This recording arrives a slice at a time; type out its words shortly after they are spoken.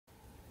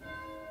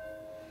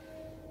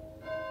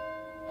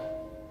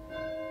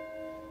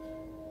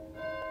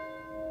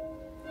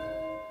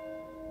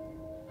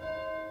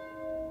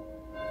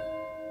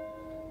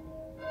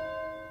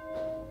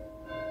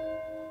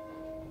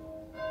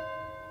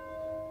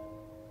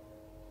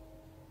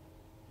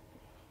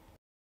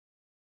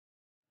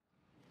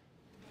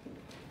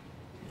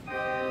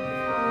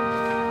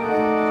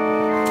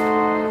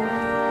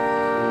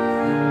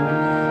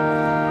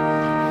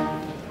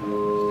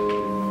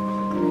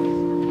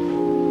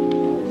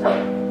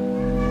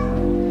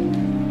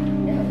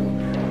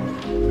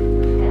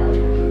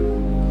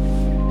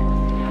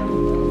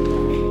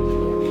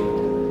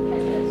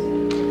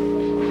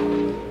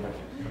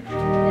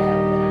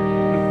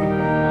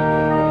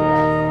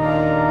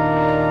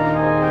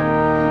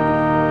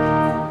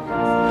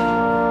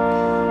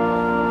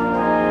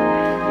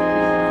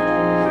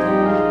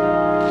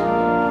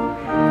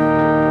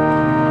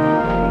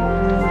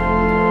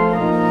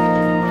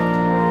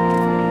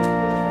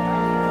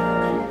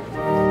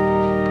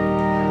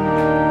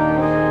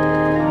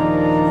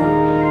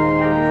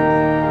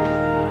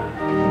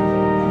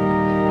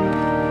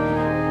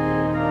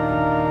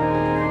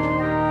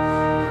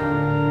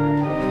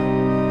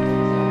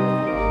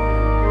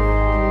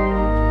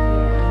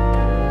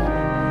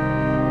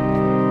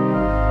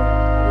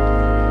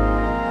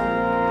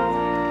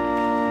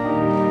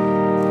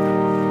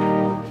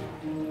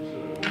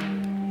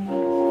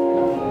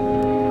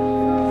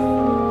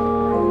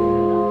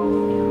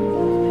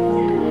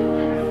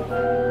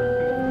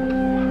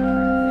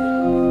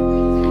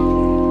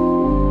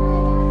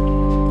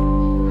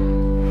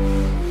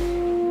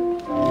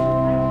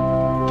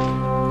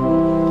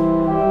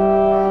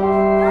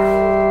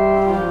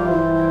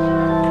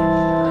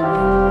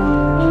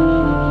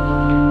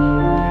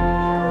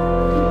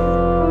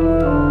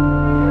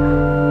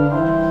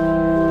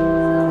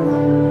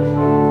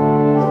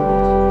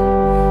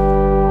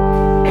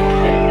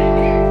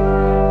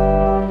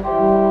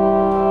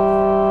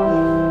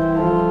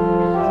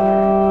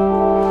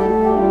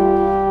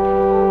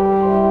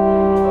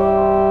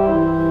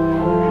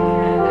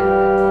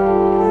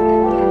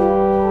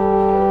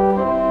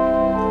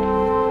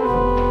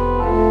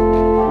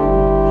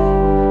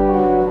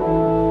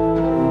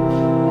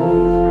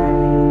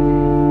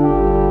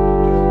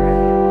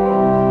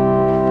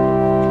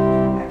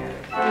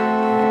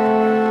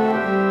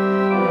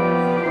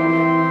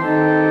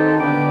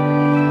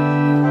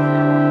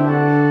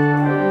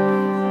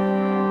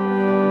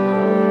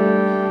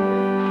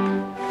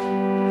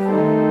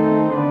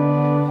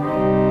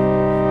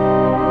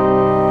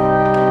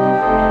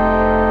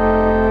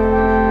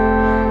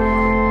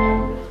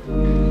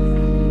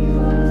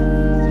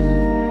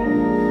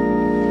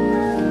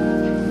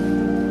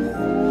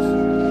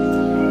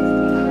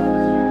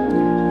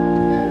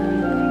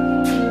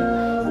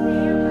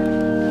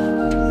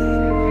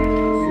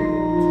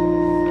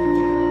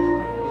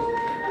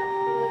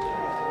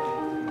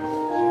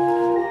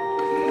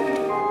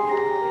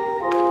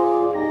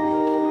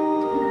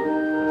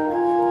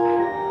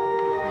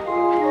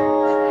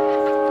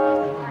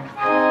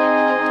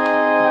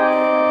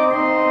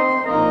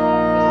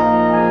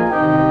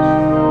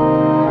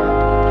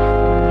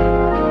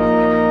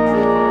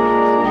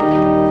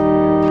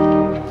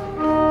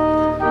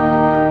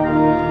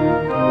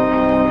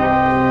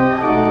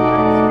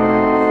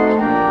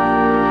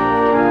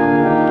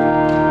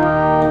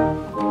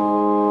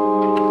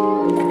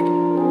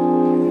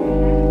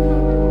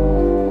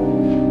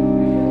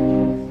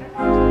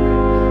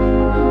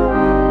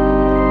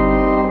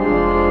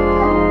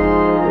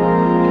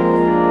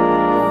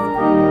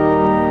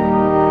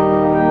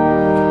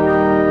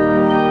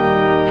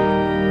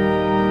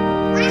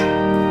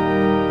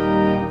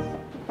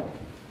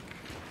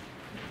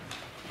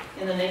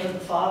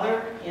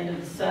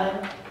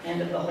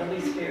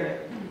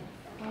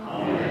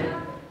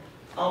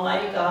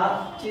Almighty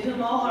God, to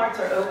whom all hearts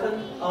are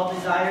open, all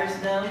desires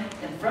known,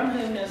 and from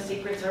whom no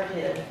secrets are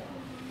hid,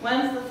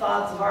 cleanse the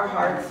thoughts of our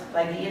hearts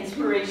by the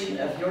inspiration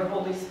of your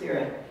Holy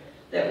Spirit,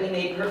 that we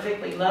may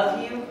perfectly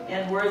love you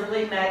and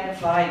worthily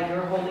magnify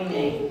your holy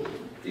name,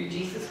 through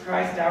Jesus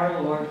Christ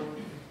our Lord.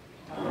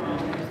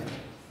 Amen.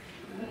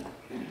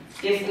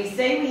 If we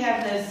say we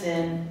have no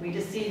sin, we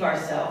deceive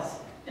ourselves,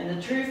 and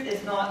the truth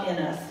is not in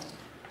us.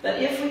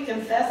 But if we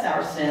confess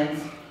our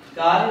sins,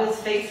 God, who is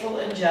faithful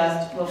and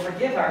just, will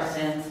forgive our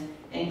sins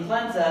and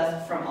cleanse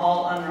us from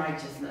all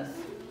unrighteousness.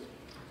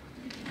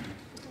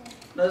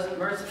 Most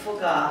merciful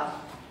God,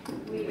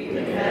 we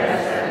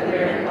confess that we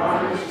are in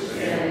bondage to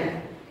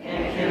sin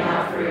and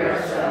cannot free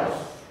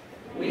ourselves.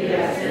 We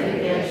have sinned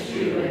against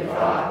you in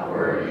thought,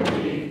 word,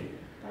 and deed,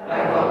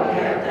 by what we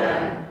have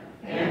done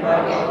and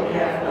by what we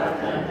have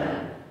left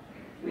undone.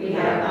 We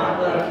have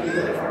not loved you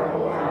with our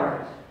whole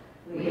heart.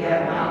 We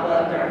have not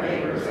loved our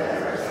neighbors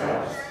as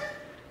ourselves.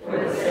 For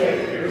the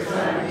sake of your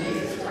Son,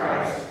 Jesus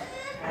Christ,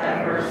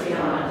 have mercy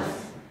on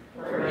us.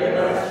 Forgive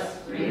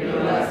us, renew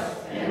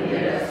us, and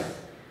lead us,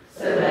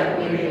 so that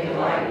we may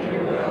delight in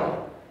your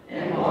will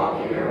and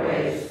walk in your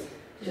ways,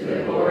 to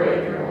the glory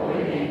of your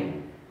holy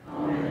name.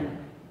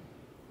 Amen.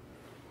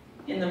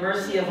 In the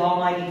mercy of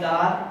Almighty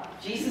God,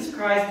 Jesus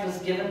Christ was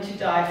given to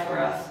die for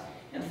us,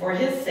 and for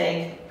his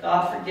sake,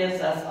 God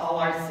forgives us all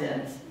our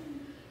sins.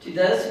 To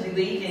those who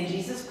believe in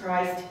Jesus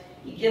Christ,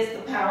 he gives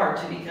the power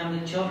to become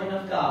the children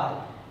of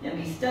God, and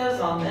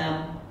bestows on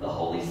them the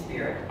Holy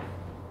Spirit.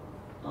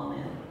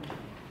 Amen.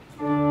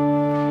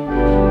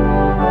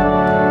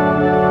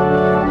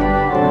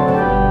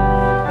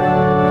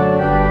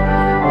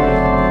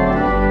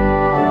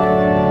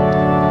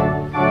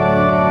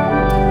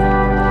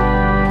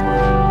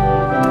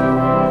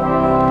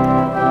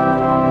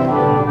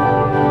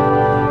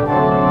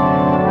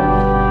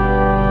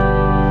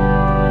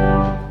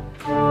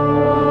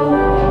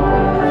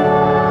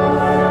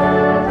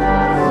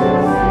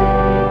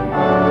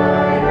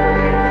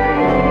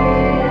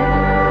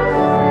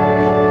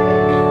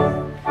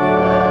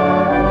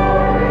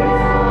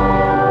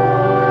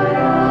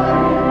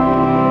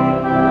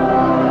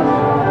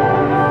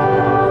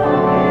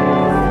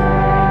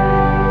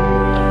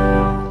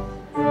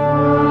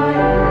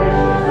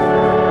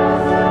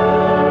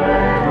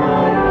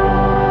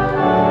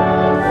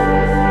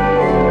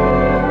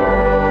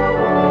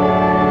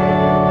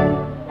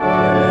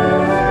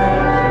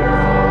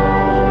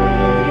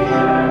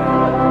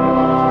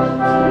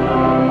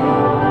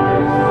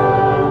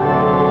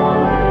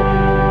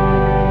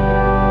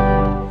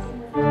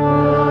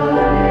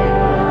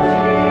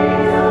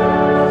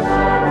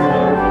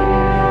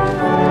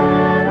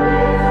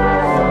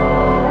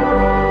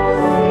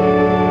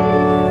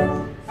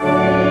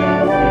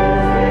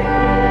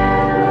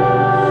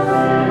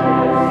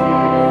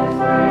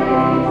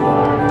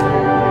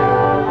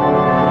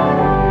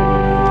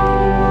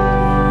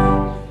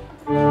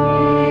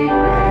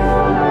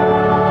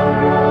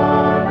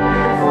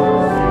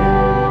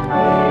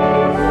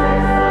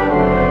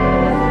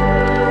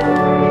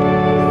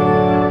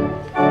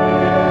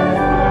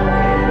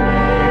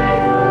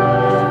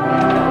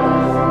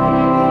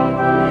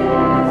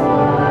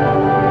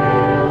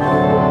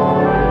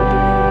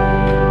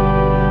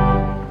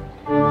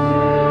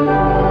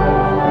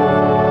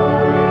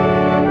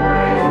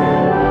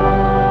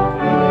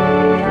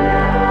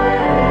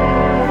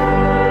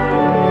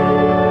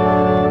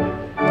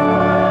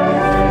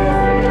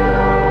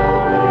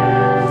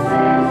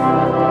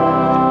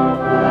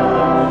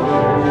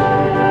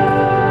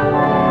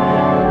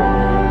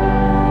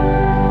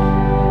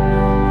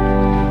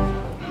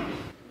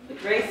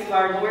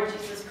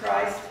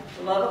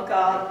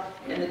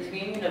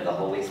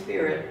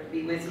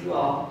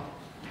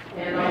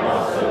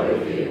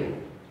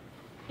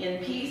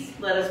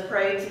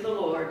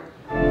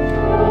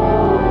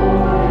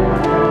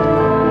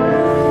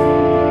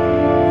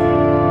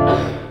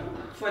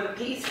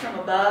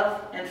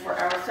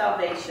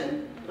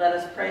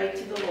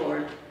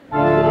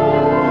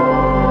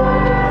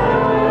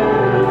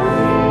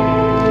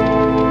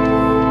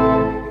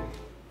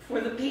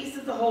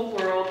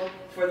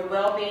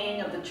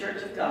 the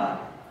church of God,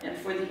 and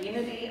for the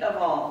unity of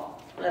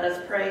all, let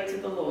us pray to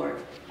the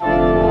Lord.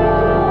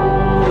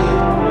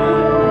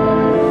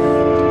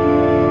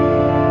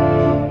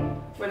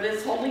 For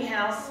this holy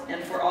house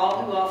and for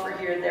all who offer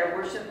here their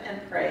worship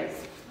and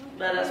praise,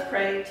 let us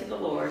pray to the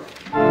Lord.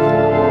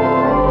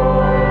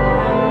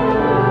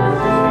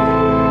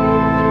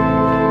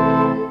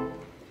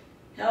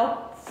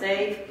 Help,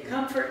 save,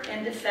 comfort,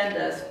 and defend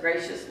us,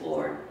 gracious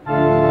Lord.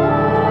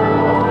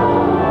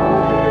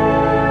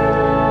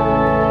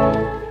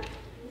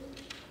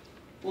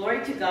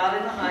 Glory to God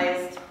in the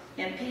highest,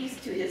 and peace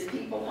to his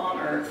people on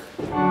earth.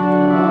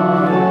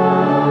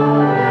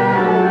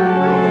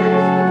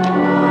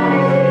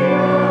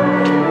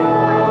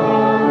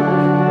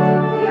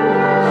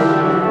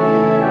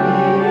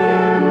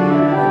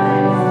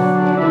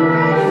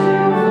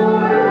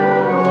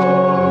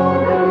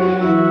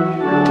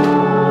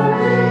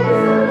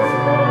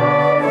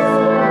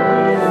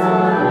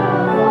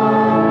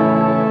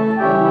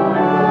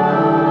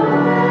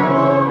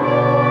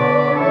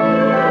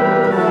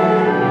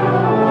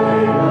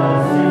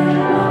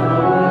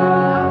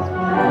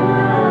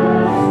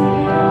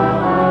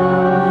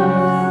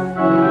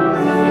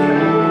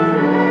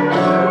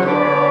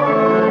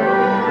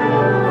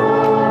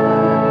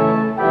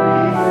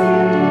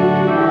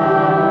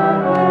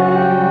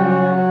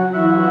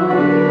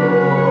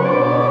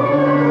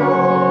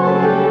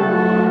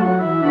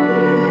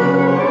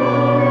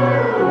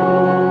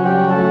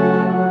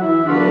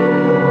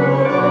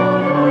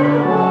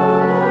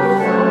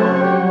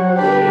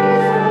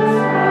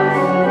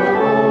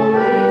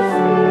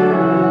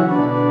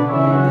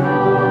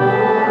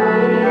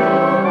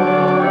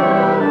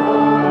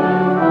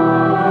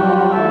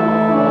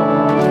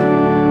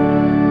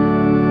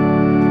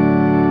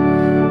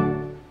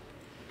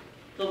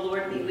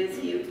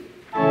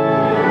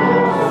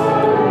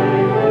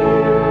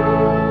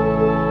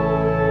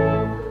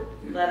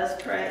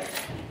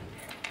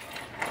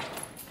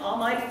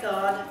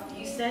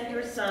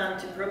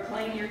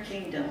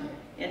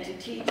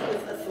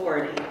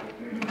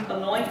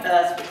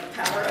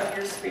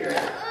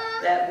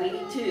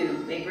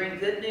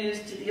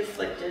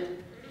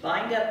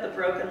 Bind up the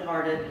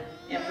brokenhearted,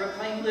 and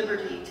proclaim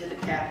liberty to the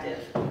captive.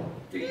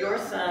 Through your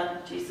Son,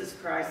 Jesus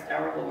Christ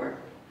our Lord.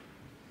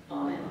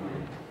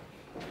 Amen.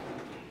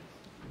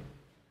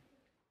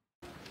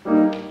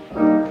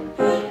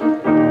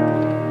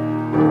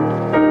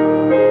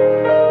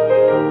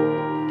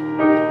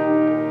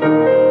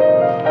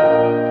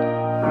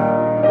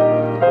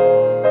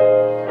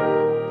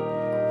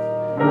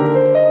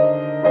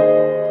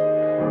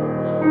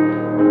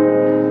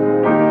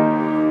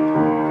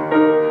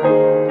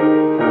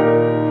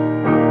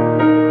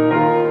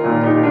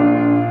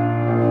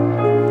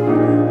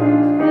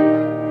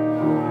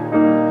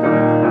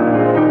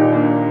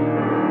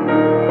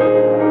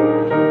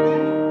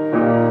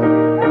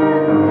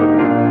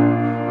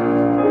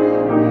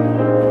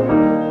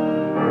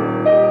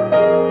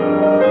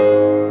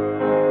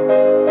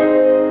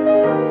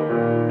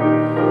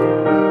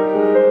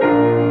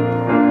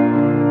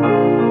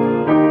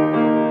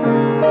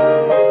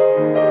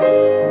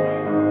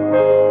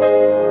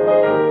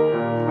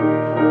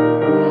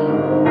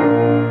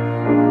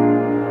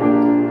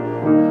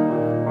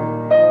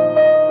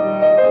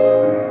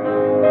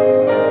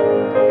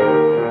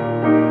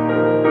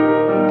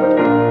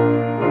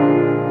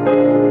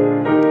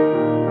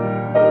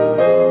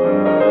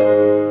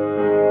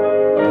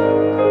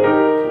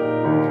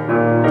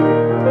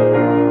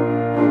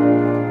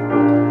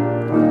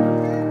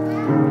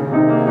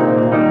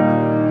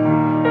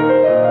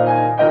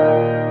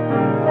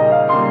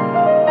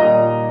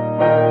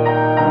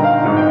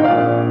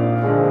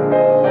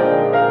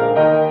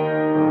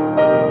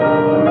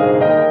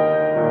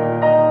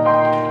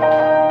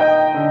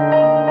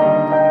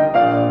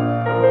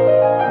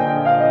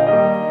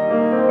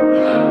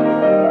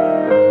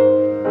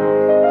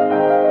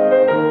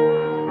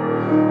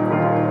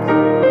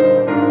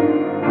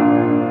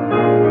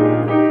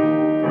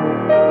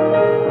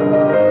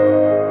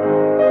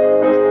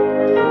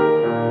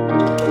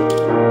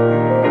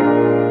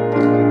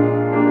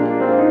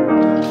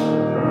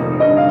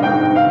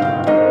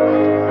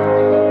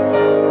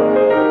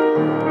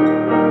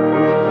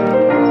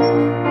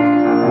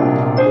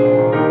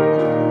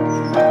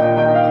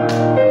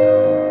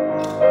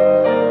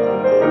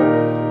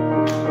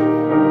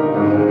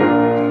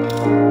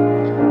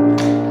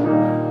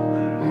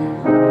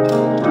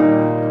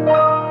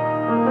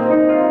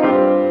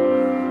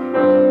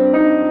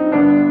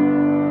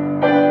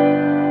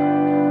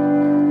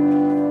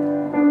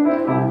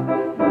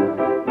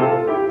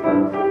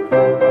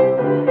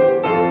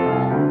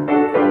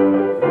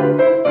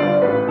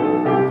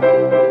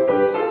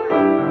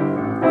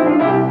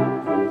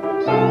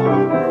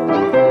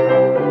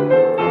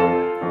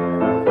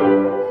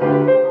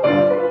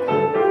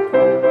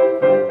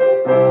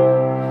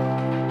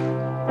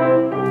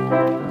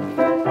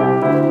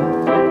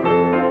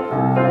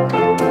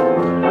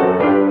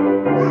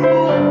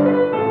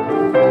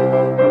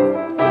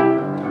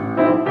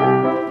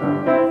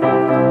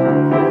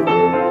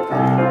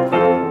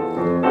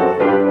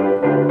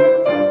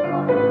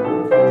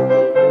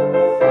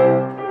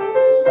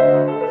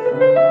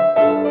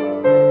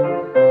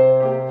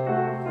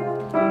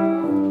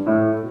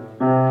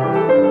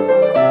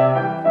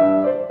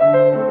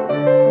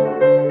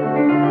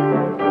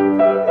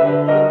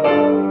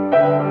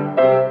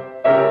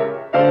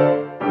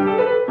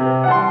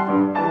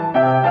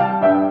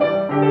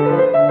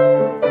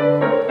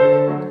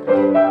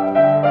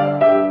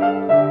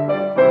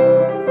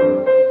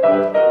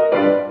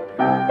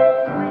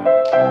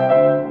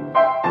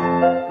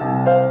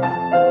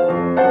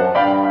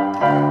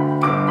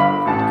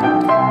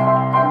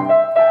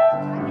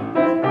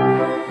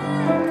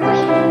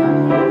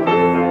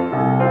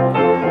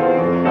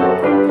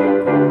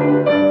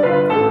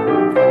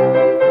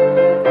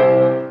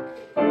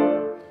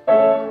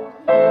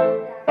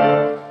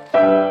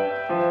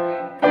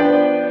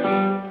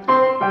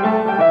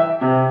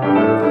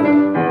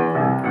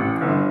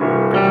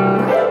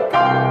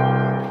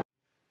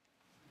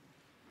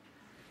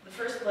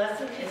 first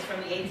lesson is from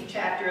the 8th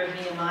chapter of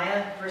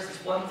Nehemiah, verses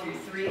 1 through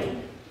 3,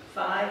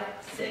 5,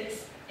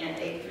 6, and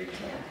 8 through 10.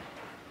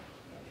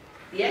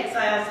 The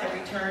exiles have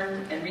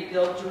returned and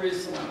rebuilt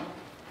Jerusalem.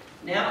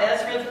 Now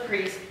Ezra the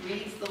priest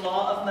reads the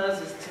law of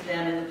Moses to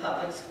them in the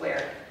public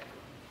square.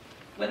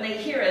 When they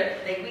hear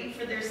it, they weep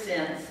for their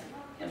sins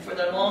and for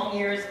their long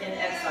years in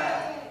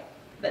exile.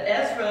 But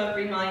Ezra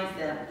reminds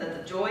them that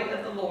the joy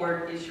of the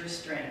Lord is your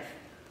strength.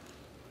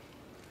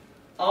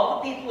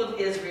 All the people of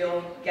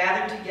Israel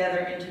gathered together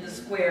into the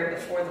square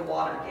before the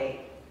water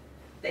gate.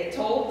 They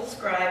told the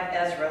scribe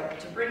Ezra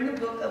to bring the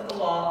book of the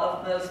law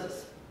of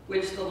Moses,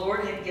 which the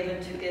Lord had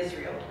given to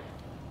Israel.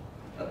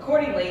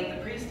 Accordingly,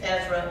 the priest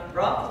Ezra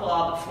brought the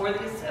law before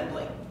the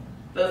assembly,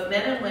 both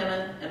men and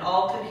women, and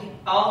all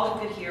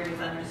who could hear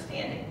with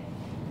understanding.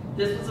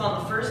 This was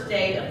on the first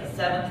day of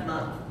the 7th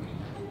month.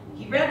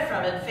 He read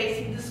from it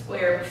facing the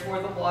square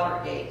before the water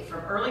gate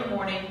from early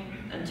morning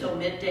until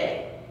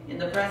midday, in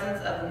the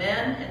presence of the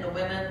men and the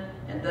women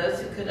and those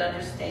who could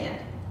understand.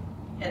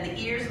 And the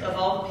ears of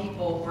all the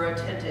people were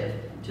attentive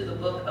to the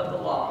book of the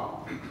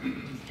law.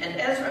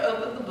 And Ezra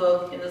opened the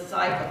book in the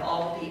sight of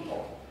all the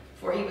people,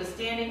 for he was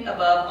standing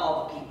above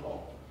all the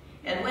people.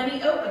 And when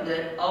he opened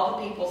it, all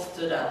the people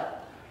stood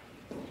up.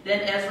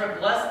 Then Ezra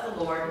blessed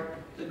the Lord,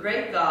 the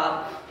great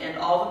God, and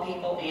all the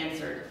people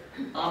answered,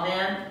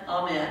 Amen,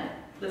 Amen,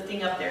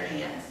 lifting up their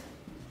hands.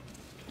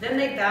 Then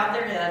they bowed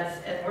their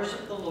heads and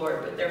worshiped the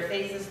Lord with their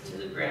faces to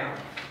the ground.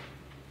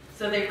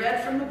 So they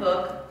read from the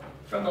book,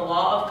 from the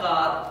law of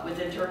God, with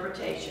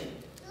interpretation.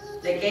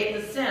 They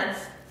gave the sense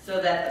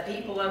so that the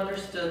people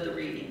understood the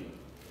reading.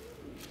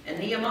 And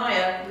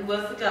Nehemiah, who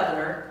was the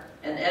governor,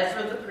 and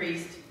Ezra the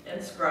priest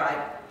and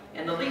scribe,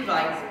 and the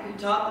Levites who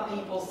taught the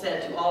people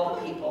said to all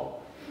the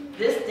people,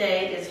 This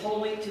day is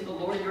holy to the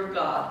Lord your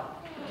God.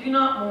 Do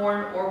not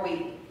mourn or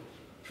weep.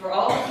 For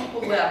all the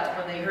people wept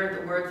when they heard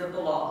the words of the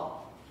law.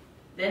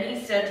 Then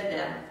he said to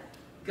them,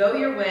 Go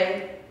your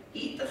way,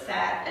 eat the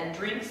fat, and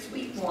drink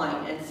sweet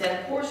wine, and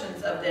send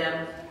portions of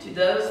them to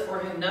those for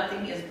whom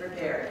nothing is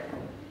prepared.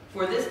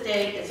 For this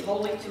day is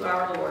holy to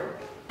our Lord.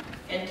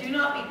 And do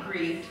not be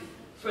grieved,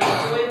 for the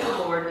joy of the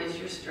Lord is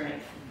your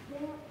strength.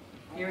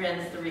 Here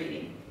ends the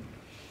reading.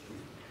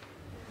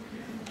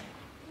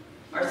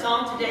 Our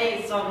psalm today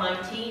is Psalm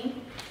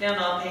 19, found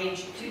on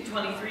page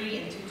 223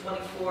 and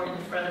 224 in the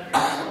front of your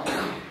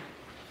Bible.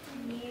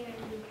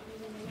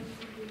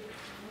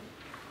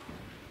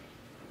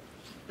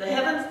 The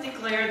heavens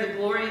declare the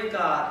glory of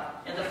God,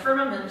 and the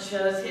firmament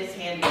shows his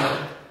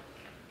handiwork.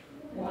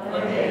 One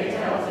day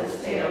tells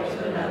its tale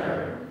to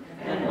another,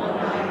 and one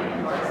night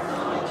imparts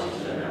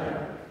knowledge to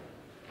another.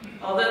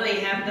 Although they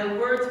have no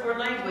words or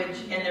language,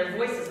 and their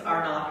voices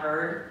are not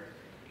heard,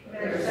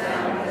 their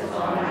sound has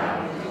gone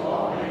out into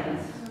all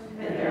lands,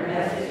 and their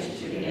message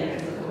to the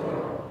ends of the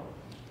world.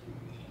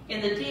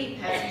 In the deep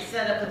has he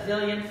set a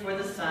pavilion for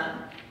the sun.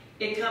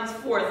 It comes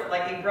forth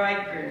like a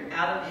bridegroom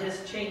out of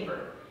his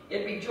chamber.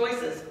 It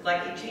rejoices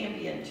like a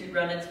champion to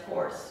run its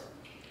course.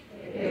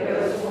 It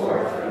goes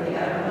forth from the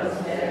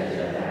uttermost edge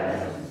of the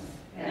heavens,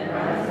 and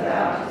runs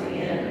about to the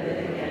end of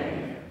it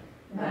again.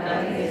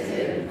 Nothing is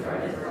hidden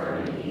from his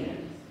burning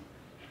hands.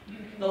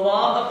 The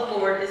law of the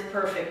Lord is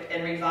perfect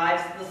and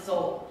revives the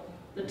soul.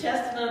 The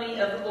testimony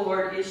of the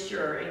Lord is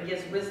sure and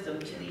gives wisdom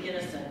to the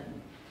innocent.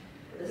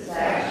 The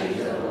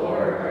statutes of the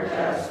Lord are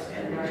just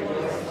and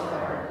rejoice the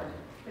heart.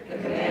 The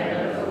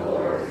commandment of the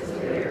Lord is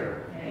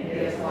clear and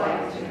gives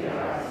light to the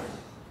eyes.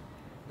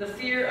 The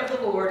fear of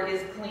the Lord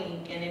is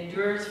clean and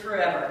endures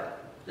forever.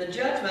 The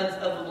judgments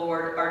of the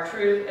Lord are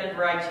true and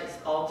righteous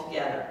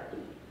altogether.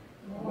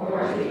 More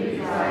to be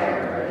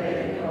desired are they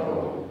than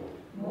gold,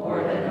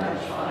 more than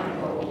much fine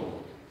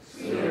gold,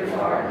 sweeter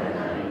far than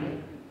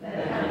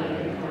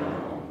honey in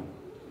comb.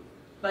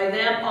 By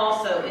them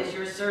also is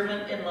your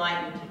servant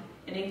enlightened,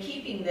 and in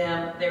keeping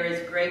them there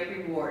is great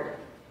reward.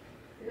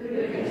 Who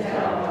can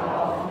tell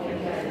how often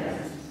he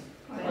has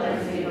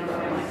cleanse me from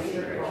my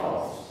secret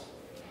faults?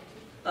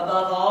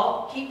 Above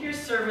all, keep your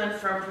servant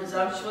from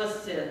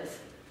presumptuous sins.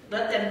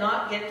 Let them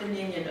not get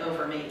dominion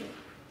over me.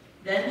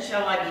 Then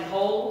shall I be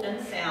whole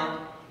and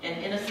sound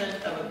and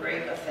innocent of a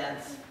great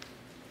offense.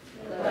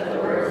 Let the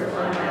words of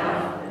my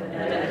mouth and the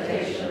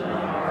meditation of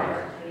my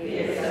heart be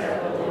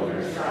acceptable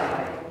in your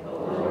sight, O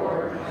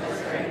Lord, my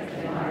strength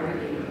and my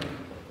redeemer.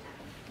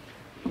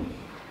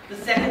 The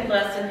second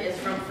lesson is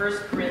from 1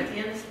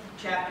 Corinthians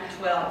chapter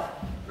 12,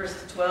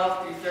 verses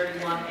 12 through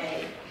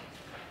 31a.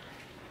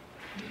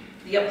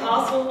 The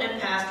apostle and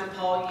pastor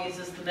Paul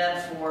uses the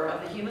metaphor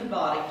of the human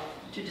body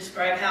to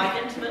describe how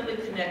intimately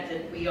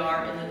connected we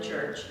are in the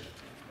church.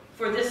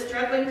 For this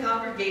struggling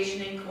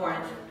congregation in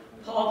Corinth,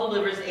 Paul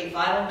delivers a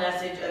vital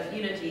message of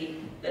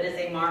unity that is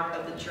a mark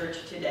of the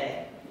church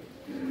today.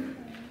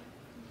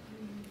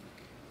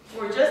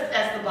 For just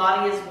as the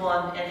body is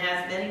one and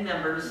has many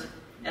members,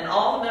 and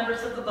all the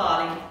members of the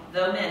body,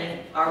 though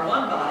many, are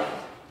one body,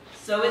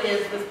 so it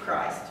is with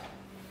Christ.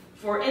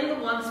 For in the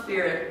one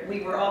Spirit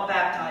we were all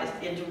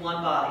baptized into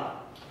one body.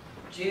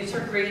 Jews or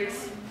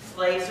Greeks,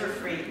 slaves or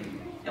free,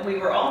 and we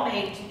were all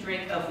made to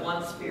drink of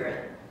one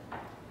Spirit.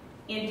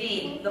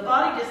 Indeed, the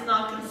body does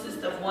not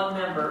consist of one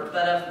member,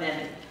 but of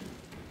many.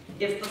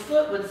 If the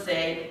foot would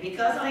say,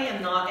 because I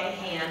am not a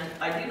hand,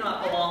 I do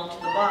not belong to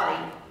the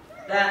body,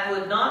 that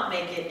would not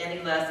make it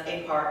any less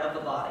a part of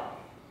the body.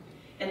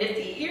 And if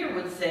the ear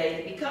would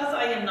say, because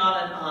I am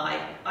not an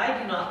eye, I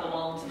do not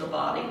belong to the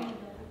body,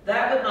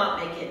 that would not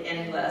make it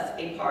any less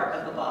a part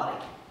of the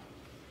body.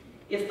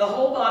 If the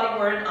whole body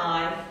were an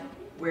eye,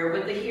 where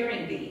would the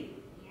hearing be?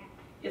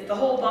 If the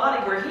whole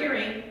body were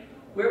hearing,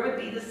 where would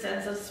be the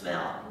sense of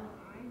smell?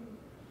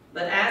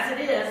 But as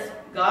it is,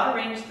 God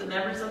arranged the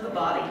members of the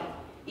body,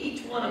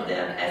 each one of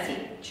them as he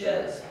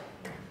chose.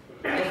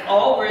 If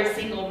all were a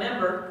single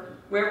member,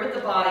 where would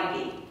the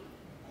body be?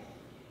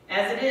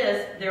 As it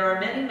is, there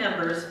are many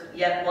members,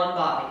 yet one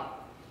body.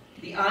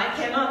 The eye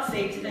cannot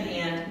say to the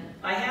hand,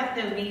 I have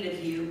no need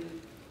of you,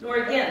 nor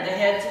again the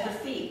head to the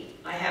feet,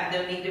 I have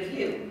no need of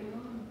you.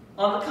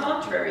 On the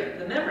contrary,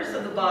 the members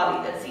of the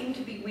body that seem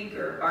to be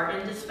weaker are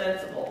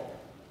indispensable.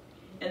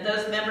 And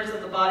those members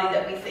of the body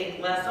that we think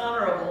less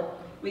honorable,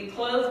 we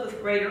clothe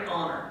with greater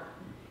honor.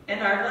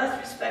 And our less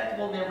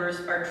respectable members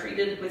are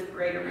treated with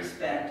greater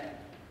respect.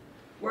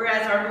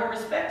 Whereas our more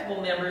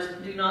respectable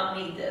members do not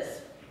need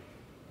this.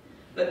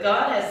 But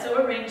God has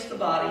so arranged the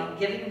body,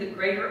 giving the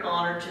greater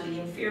honor to the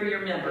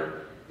inferior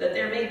member, that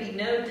there may be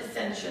no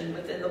dissension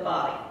within the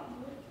body.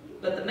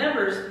 But the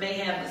members may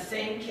have the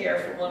same care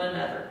for one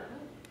another.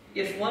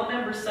 If one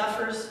member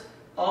suffers,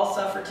 all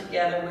suffer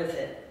together with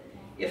it.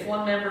 If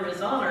one member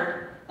is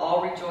honored,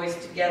 all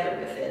rejoice together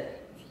with it.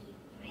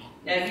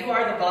 Now you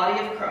are the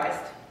body of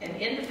Christ, and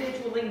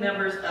individually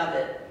members of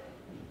it.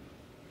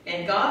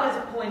 And God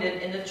has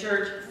appointed in the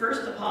church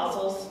first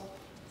apostles,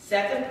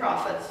 second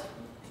prophets,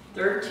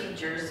 third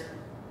teachers,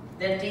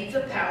 then deeds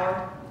of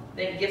power,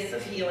 then gifts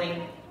of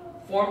healing,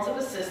 forms of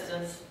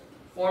assistance,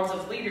 forms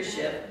of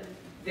leadership,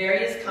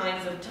 various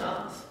kinds of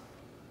tongues.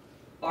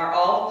 Are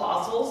all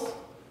apostles?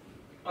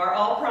 Are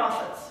all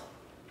prophets?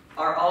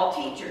 Are all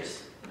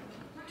teachers?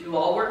 Do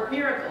all work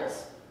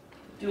miracles?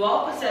 Do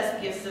all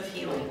possess gifts of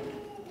healing?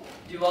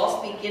 Do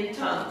all speak in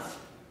tongues?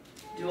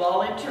 Do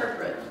all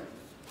interpret?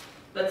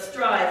 But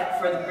strive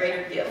for the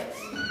greater gifts.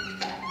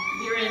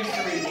 Here ends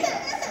the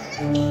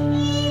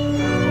reading.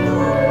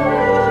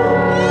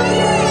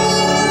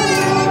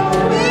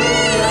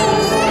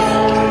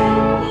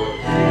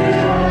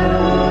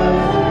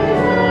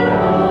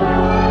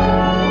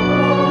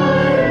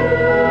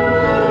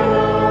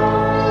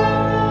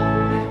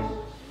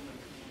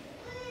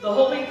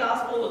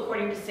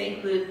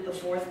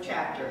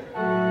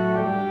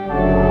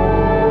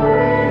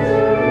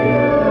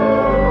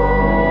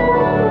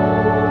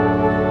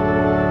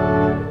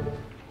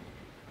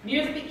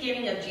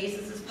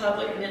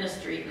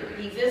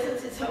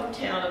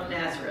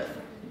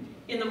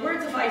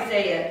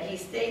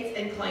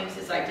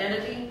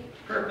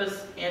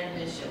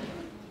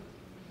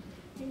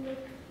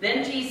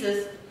 Then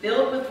Jesus,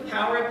 filled with the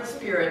power of the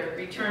Spirit,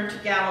 returned to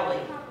Galilee,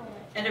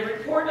 and a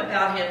report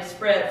about him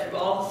spread through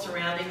all the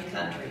surrounding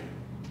country.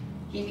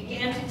 He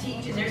began to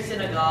teach in their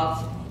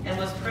synagogues and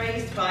was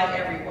praised by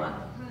everyone.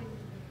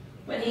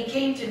 When he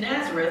came to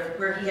Nazareth,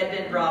 where he had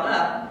been brought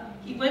up,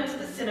 he went to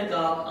the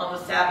synagogue on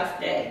the Sabbath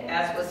day,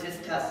 as was his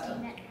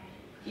custom.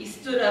 He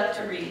stood up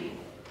to read,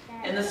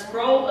 and the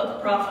scroll of the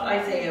prophet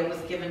Isaiah was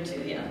given to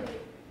him.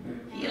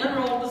 He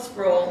unrolled the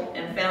scroll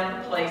and found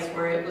the place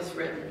where it was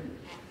written,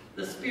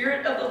 "The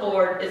Spirit of the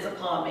Lord is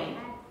upon me,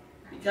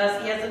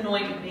 because he has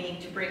anointed me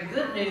to bring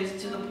good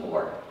news to the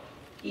poor.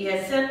 He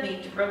has sent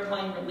me to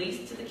proclaim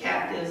release to the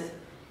captives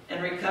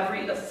and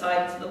recovery of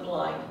sight to the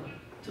blind,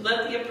 to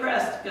let the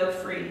oppressed go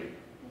free,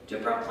 to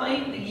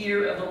proclaim the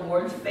year of the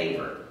Lord's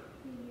favor."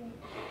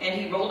 And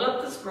he rolled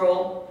up the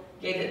scroll,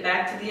 gave it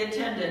back to the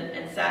attendant,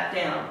 and sat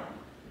down.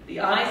 The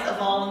eyes of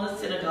all in the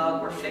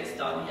synagogue were fixed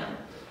on him.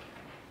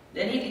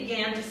 Then he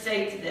began to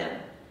say to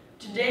them,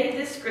 "Today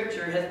this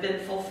scripture has been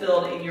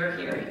fulfilled in your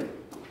hearing."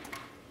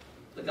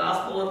 The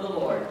Gospel of the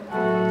Lord.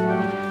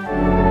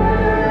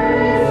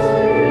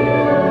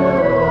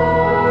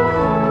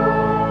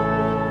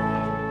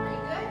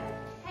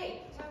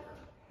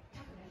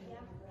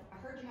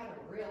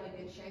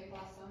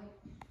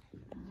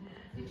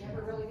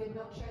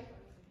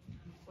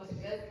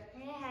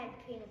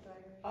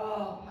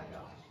 Oh my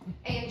gosh.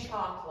 And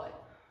chocolate.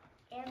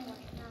 And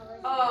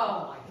marshmallows.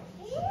 Oh my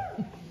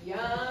gosh.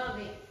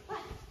 Yummy.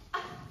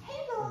 Hey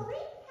Lori,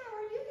 how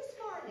are you this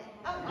morning?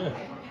 Oh,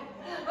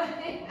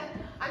 okay.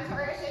 I'm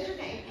sorry I said your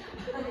name.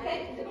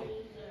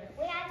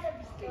 We had to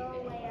throw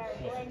away our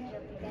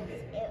blender because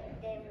it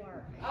didn't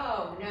work.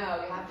 Oh no,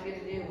 you have to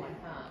get a new one,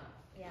 huh?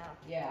 Yeah.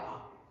 Yeah.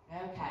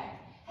 Okay.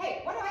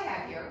 Hey, what do I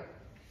have here?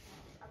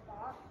 A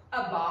box.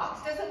 A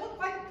box? Does it look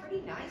like a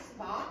pretty nice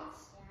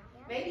box?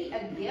 Yeah. Maybe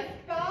a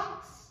gift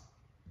box?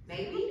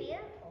 Maybe?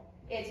 Beautiful.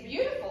 It's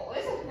beautiful,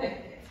 isn't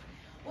it?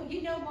 Well,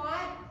 you know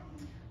what?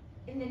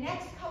 In the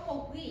next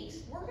couple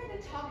weeks, we're going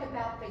to talk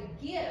about the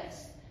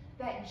gifts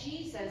that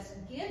Jesus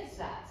gives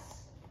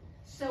us.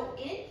 So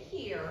in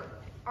here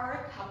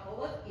are a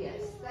couple of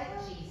gifts that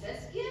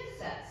Jesus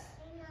gives us.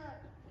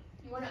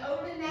 You want to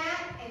open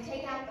that and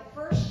take out the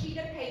first sheet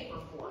of paper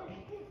for me?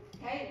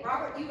 Okay,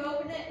 Robert, you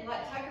open it and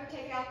let Tucker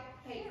take out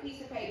a piece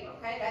of paper.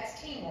 Okay,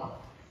 that's teamwork.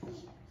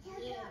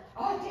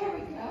 Oh, there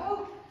we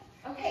go.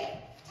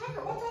 Okay,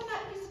 Tucker, what's on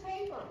that piece of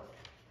paper?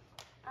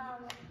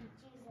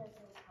 Jesus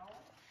is home.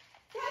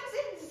 That's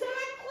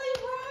exactly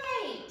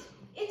right.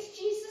 It's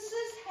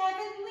Jesus'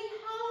 heavenly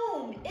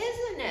home,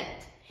 isn't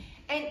it?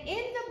 And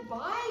in the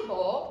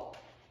Bible,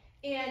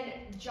 in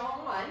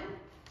John,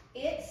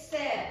 it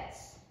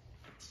says,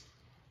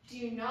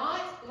 do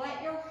not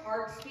let your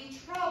hearts be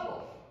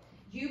troubled.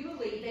 You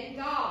believe in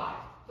God.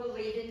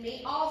 Believe in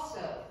me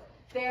also.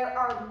 There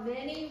are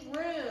many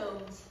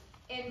rooms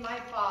in my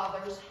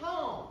Father's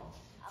home.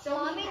 So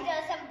Mommy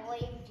doesn't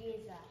believe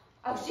Jesus.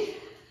 Oh, she.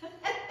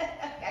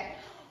 Okay.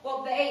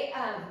 Well,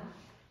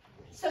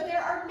 so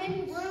there are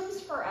many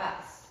rooms for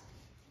us.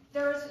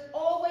 There's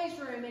always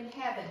room in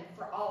heaven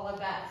for all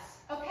of us.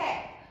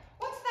 Okay.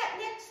 What's that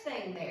next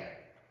thing there?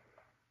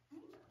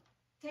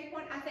 Take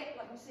one. I think.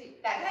 Let me see.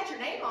 That has your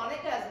name on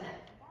it, doesn't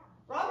it?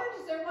 Robert,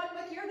 is there one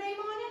with your name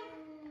on it?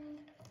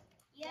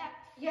 Yeah.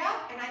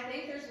 Yeah. And I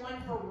think there's one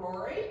for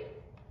Rory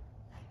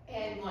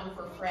and one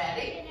for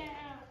Freddie.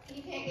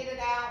 You can't get it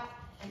out.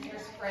 And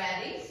here's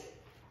Freddie's.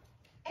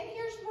 And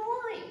here's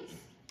Rory's.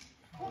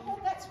 Well,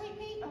 hold that, sweet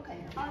pea. Okay.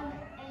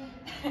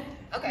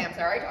 Okay, I'm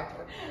sorry, I talked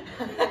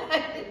to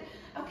her.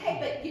 Okay,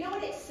 but you know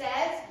what it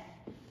says?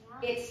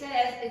 It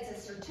says it's a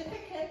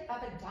certificate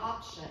of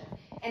adoption.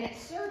 And it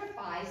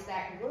certifies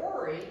that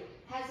Rory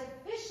has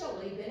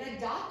officially been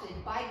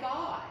adopted by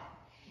God.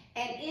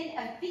 And in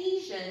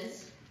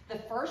Ephesians, the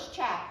first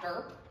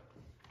chapter,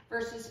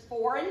 verses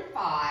 4 and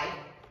 5,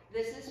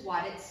 this is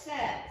what it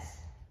says.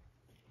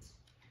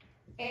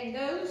 And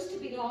those to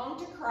belong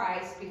to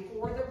Christ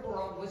before the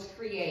world was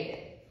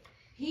created.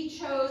 He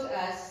chose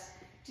us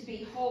to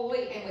be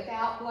holy and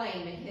without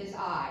blame in his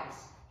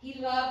eyes. He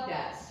loved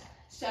us,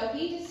 so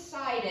he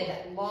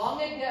decided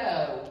long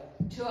ago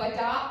to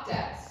adopt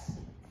us.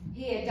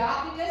 He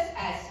adopted us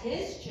as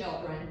his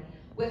children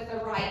with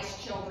the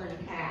rights children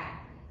have.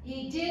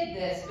 He did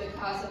this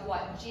because of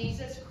what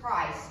Jesus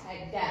Christ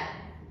had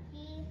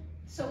done.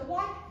 So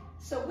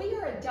we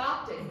are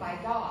adopted by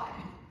God.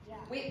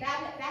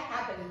 That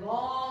happened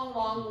long,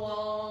 long,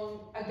 long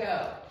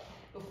ago,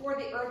 before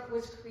the earth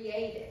was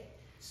created.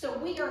 So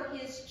we are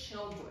his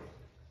children.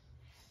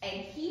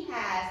 And he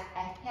has a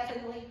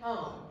heavenly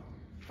home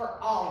for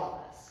all of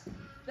us.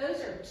 Those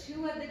are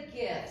two of the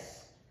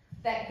gifts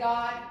that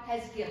God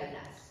has given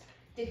us.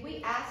 Did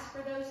we ask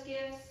for those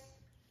gifts?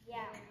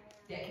 Yeah.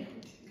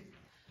 Didn't.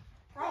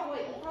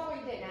 Probably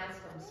didn't ask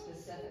for them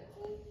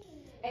specifically.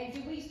 And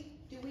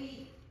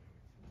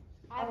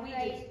I pray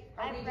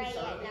at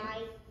deserving?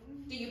 night.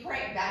 Do you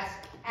pray? That's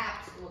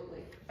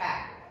absolutely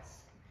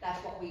fabulous. That's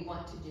what we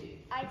want to do.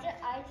 I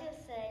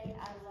just say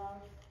I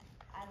love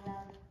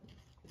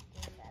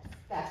Jesus.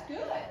 That's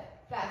good.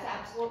 That's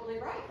absolutely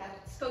right.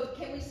 So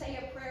can we say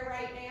a prayer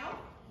right now?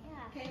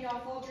 Yeah. Can y'all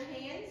fold your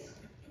hands?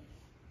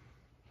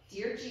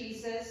 Dear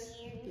Jesus,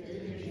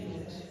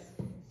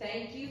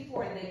 thank you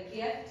for the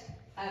gift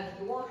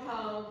of your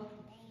home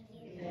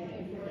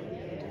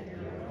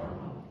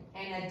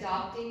and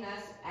adopting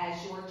us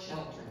as your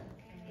children.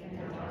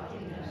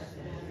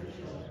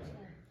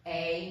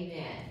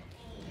 Amen.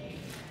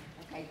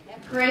 Okay.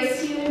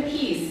 Grace to you and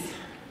peace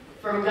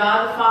from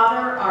God the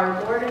Father,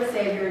 our Lord and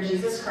Savior,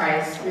 Jesus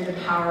Christ, through the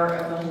power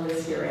of the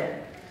Holy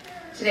Spirit.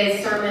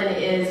 Today's sermon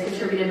is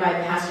contributed by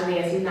Pastor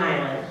Nancy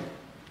Nyland.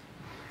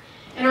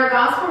 In our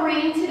gospel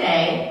reading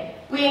today,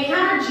 we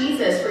encounter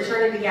Jesus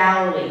returning to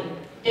Galilee.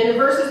 In the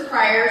verses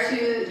prior to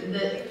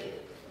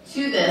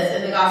this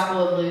in the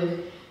Gospel of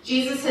Luke,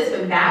 Jesus has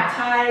been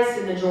baptized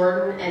in the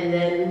Jordan and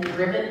then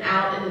driven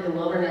out into the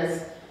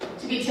wilderness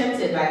to be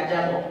tempted by the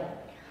devil.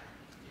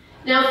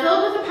 Now,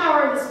 filled with the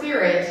power of the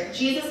Spirit,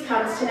 Jesus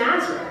comes to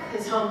Nazareth,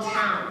 his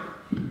hometown.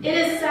 It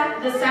is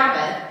the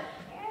Sabbath,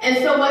 and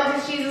so what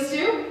does Jesus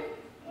do?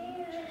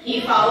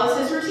 He follows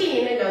his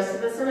routine and goes to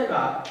the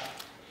synagogue.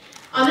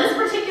 On this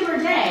particular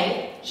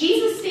day,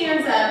 Jesus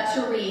stands up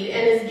to read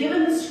and is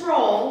given the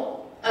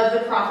scroll of the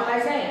prophet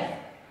Isaiah.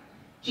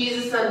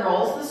 Jesus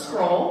unrolls the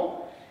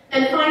scroll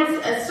and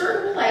finds a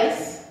certain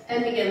place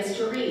and begins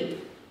to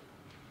read.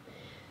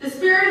 The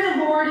Spirit of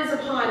the Lord is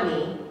upon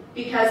me,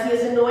 because he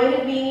has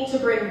anointed me to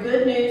bring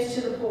good news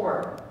to the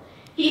poor.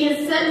 He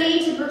has sent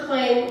me to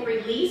proclaim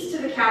release to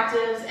the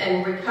captives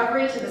and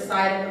recovery to the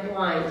sight of the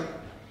blind.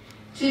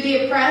 To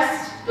the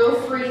oppressed, go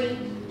free,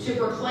 to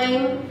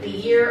proclaim the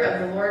year of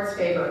the Lord's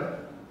favor.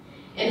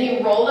 And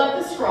he rolled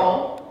up the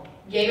scroll,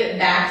 gave it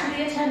back to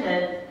the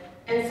attendant,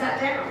 and sat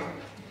down.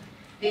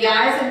 The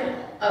eyes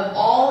of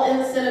all in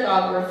the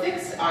synagogue were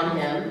fixed on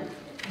him.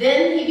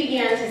 Then he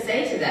began to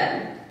say to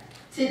them,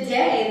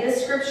 "Today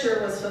this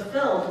scripture was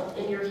fulfilled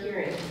in your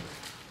hearing."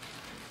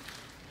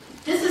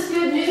 This is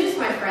good news,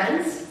 my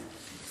friends.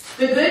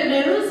 The good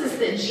news is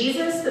that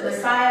Jesus, the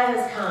Messiah,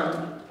 has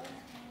come.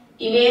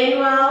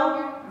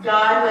 Emmanuel,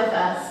 God with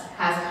us,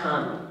 has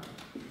come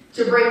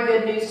to bring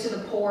good news to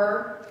the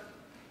poor,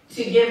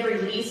 to give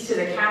release to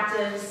the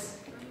captives,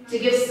 to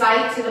give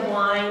sight to the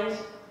blind,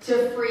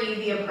 to free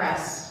the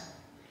oppressed.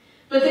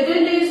 But the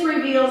good news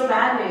reveals reveals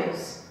bad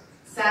news,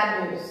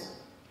 sad news.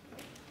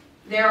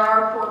 There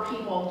are poor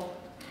people.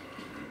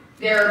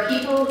 There are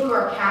people who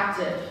are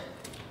captive.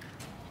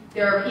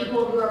 There are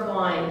people who are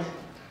blind.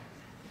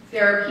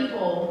 There are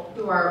people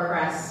who are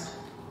oppressed.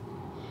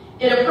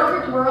 In a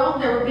perfect world,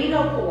 there would be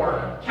no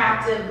poor,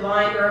 captive,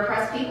 blind, or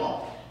oppressed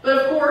people. But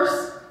of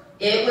course,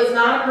 it was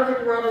not a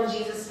perfect world in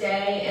Jesus'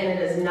 day, and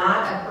it is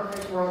not a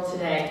perfect world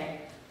today.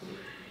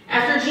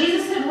 After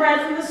Jesus had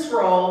read from the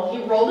scroll,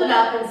 he rolled it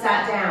up and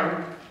sat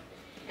down.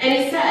 And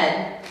he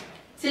said,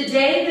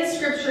 "Today this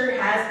scripture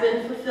has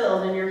been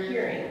fulfilled in your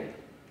hearing."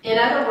 In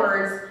other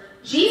words,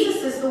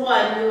 Jesus is the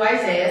one who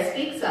Isaiah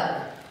speaks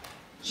of.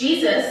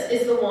 Jesus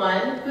is the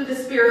one who the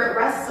Spirit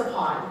rests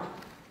upon.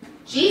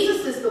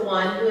 Jesus is the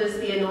one who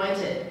is the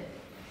anointed.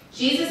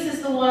 Jesus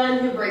is the one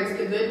who brings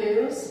the good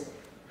news,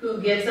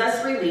 who gives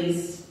us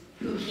release,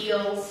 who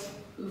heals,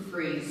 who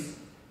frees.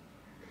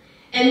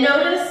 And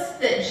notice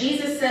that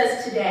Jesus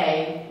says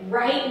today,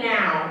 right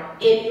now,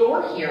 in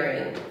your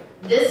hearing,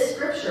 this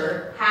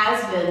scripture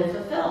has been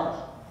fulfilled.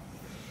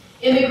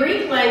 In the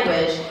Greek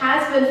language,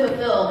 has been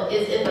fulfilled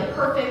is in the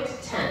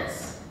perfect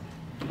tense,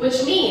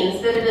 which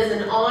means that it is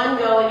an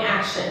ongoing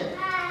action.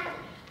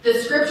 The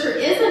scripture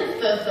isn't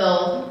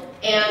fulfilled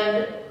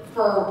and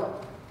for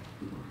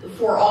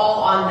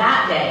all on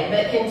that day,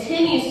 but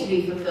continues to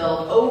be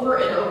fulfilled over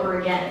and over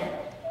again.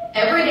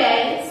 Every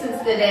day since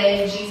the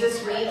day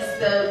Jesus read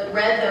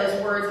those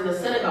words in the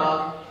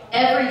synagogue,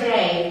 every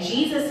day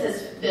Jesus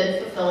has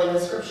been fulfilling the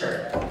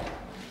scripture.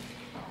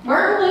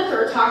 Martin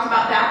Luther talked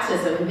about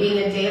baptism being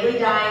a daily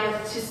dying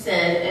to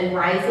sin and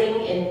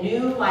rising in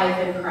new life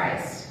in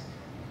Christ.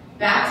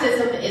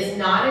 Baptism is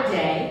not a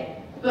day,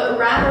 but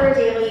rather a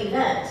daily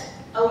event,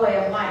 a way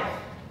of life.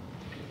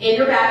 In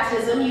your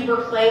baptism, you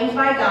were claimed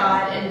by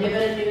God and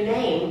given a new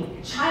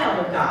name, child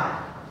of God.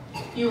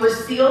 You were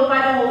sealed by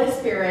the Holy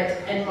Spirit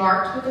and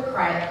marked with the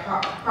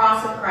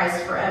cross of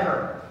Christ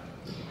forever.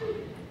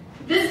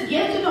 This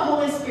gift of the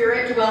Holy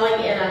Spirit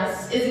dwelling in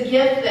us is a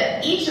gift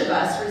that each of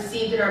us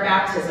received in our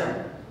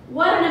baptism.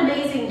 What an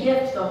amazing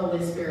gift, the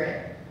Holy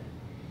Spirit.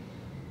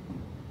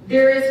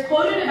 There is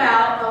quoted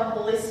about the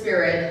Holy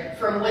Spirit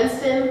from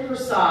Winston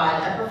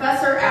Prasad, a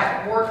professor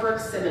at Wartburg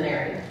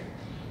Seminary.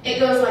 It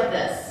goes like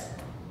this: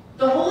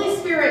 the Holy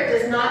Spirit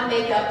does not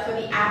make up for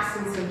the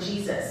absence of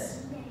Jesus.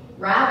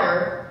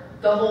 Rather,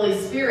 the Holy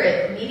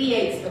Spirit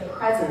mediates the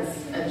presence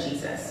of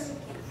Jesus.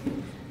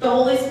 The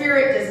Holy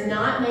Spirit does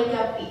not make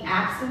up the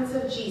absence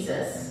of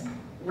Jesus.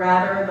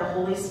 Rather, the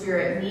Holy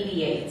Spirit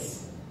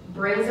mediates,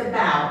 brings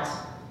about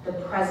the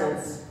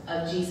presence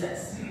of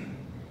Jesus.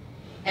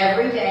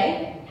 Every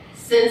day,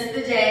 since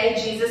the day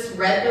Jesus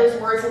read those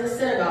words in the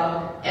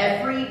synagogue,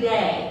 every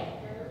day,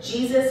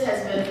 Jesus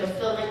has been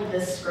fulfilling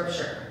this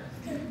scripture.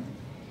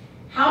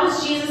 How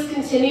does Jesus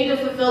continue to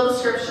fulfill the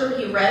scripture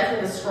he read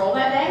from the scroll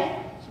that day?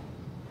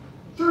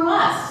 Through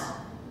us,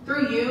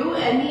 through you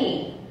and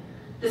me.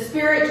 The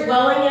Spirit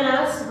dwelling in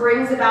us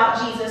brings about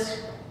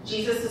Jesus.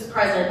 Jesus is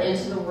present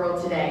into the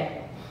world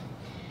today.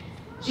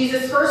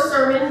 Jesus' first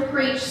sermon,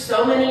 preached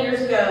so many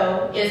years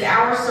ago, is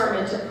our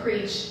sermon to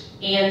preach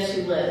and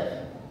to live.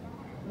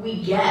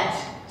 We get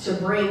to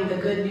bring the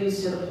good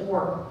news to the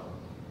poor,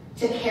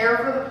 to care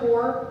for the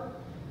poor,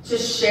 to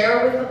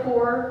share with the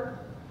poor,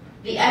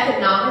 the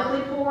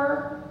economically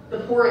poor, the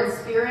poor in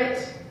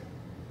spirit,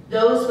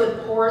 those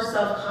with poor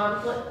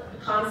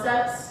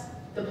self-concepts,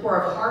 the poor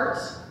of heart,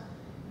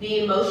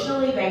 the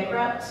emotionally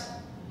bankrupt,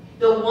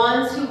 the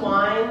ones who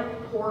whine,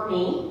 poor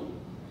me.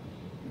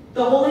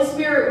 The Holy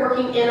Spirit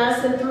working in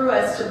us and through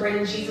us to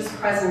bring Jesus'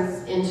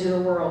 presence into the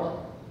world.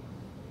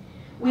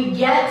 We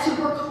get to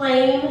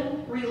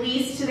proclaim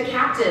release to the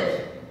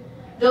captive,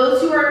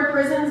 those who are in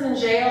prisons and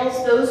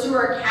jails, those who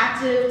are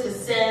captive to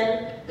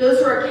sin, those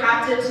who are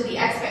captive to the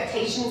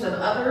expectations of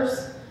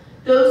others,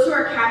 those who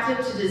are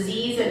captive to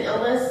disease and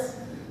illness,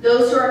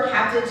 those who are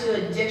captive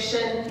to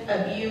addiction,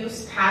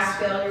 abuse, past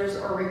failures,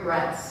 or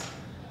regrets.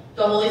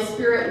 The Holy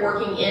Spirit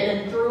working in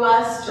and through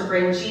us to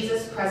bring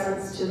Jesus'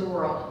 presence to the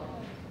world.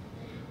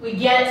 We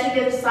get to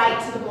give sight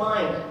to the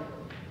blind,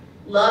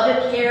 love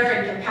and care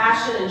and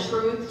compassion and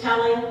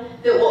truth-telling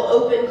that will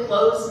open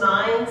closed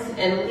minds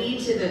and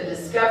lead to the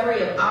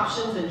discovery of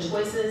options and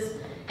choices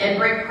and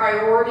bring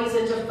priorities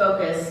into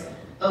focus,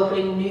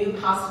 opening new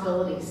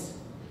possibilities.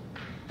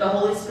 The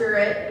Holy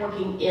Spirit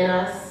working in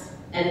us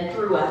and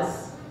through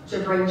us to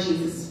bring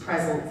Jesus'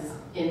 presence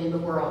into the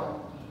world.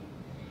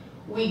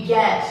 We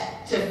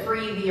get to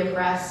free the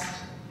oppressed,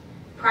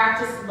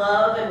 practice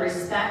love and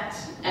respect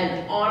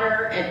and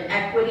honor and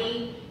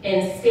equity,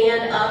 and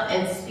stand up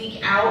and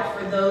speak out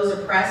for those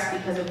oppressed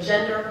because of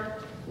gender,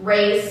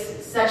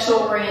 race,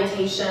 sexual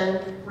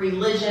orientation,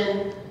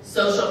 religion,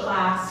 social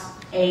class,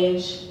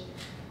 age.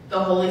 The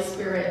Holy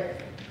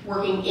Spirit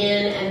working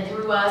in and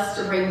through us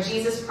to bring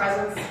Jesus'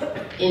 presence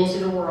into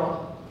the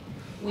world.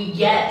 We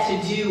get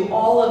to do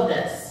all of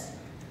this.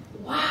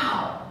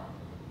 Wow.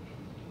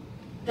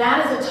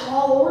 That is a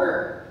tall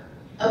order,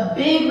 a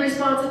big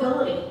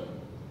responsibility.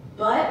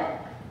 But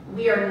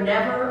we are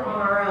never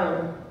on our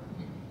own.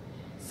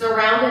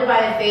 Surrounded by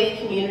a faith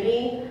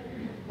community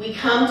We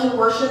come to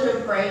worship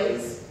and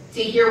praise,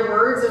 to hear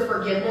words of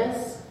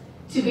forgiveness,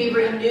 to be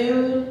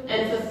renewed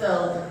and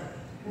fulfilled,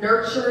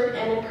 nurtured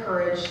and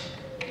encouraged,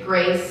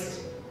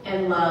 graced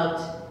and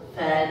loved,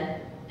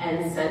 fed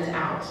and sent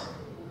out.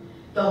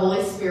 The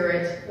Holy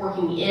Spirit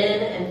working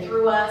in and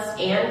through us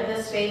and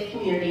this faith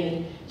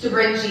community to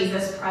bring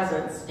Jesus'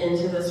 presence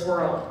into this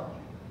world.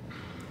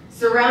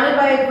 Surrounded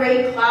by a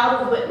great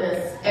cloud of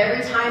witness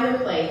every time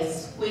and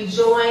place, we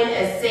join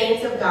as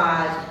saints of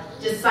God,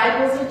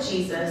 disciples of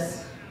Jesus,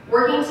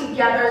 working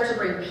together to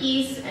bring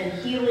peace and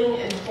healing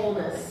and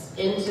wholeness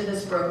into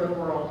this broken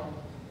world.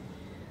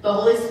 The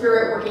Holy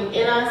Spirit working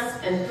in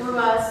us and through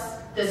us,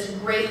 this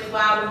great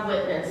cloud of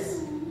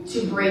witness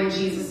to bring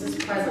Jesus'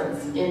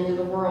 presence into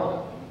the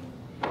world.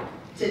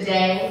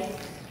 Today,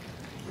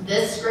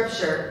 this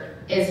scripture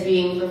is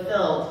being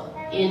fulfilled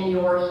in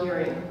your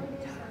hearing.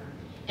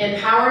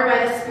 Empowered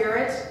by the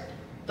Spirit,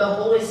 the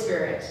Holy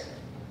Spirit,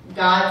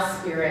 God's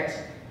Spirit,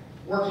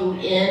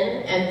 working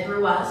in and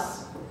through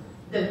us,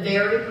 the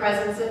very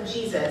presence of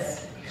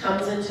Jesus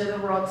comes into the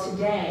world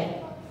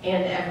today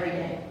and every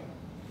day.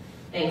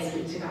 Thanks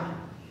be to God.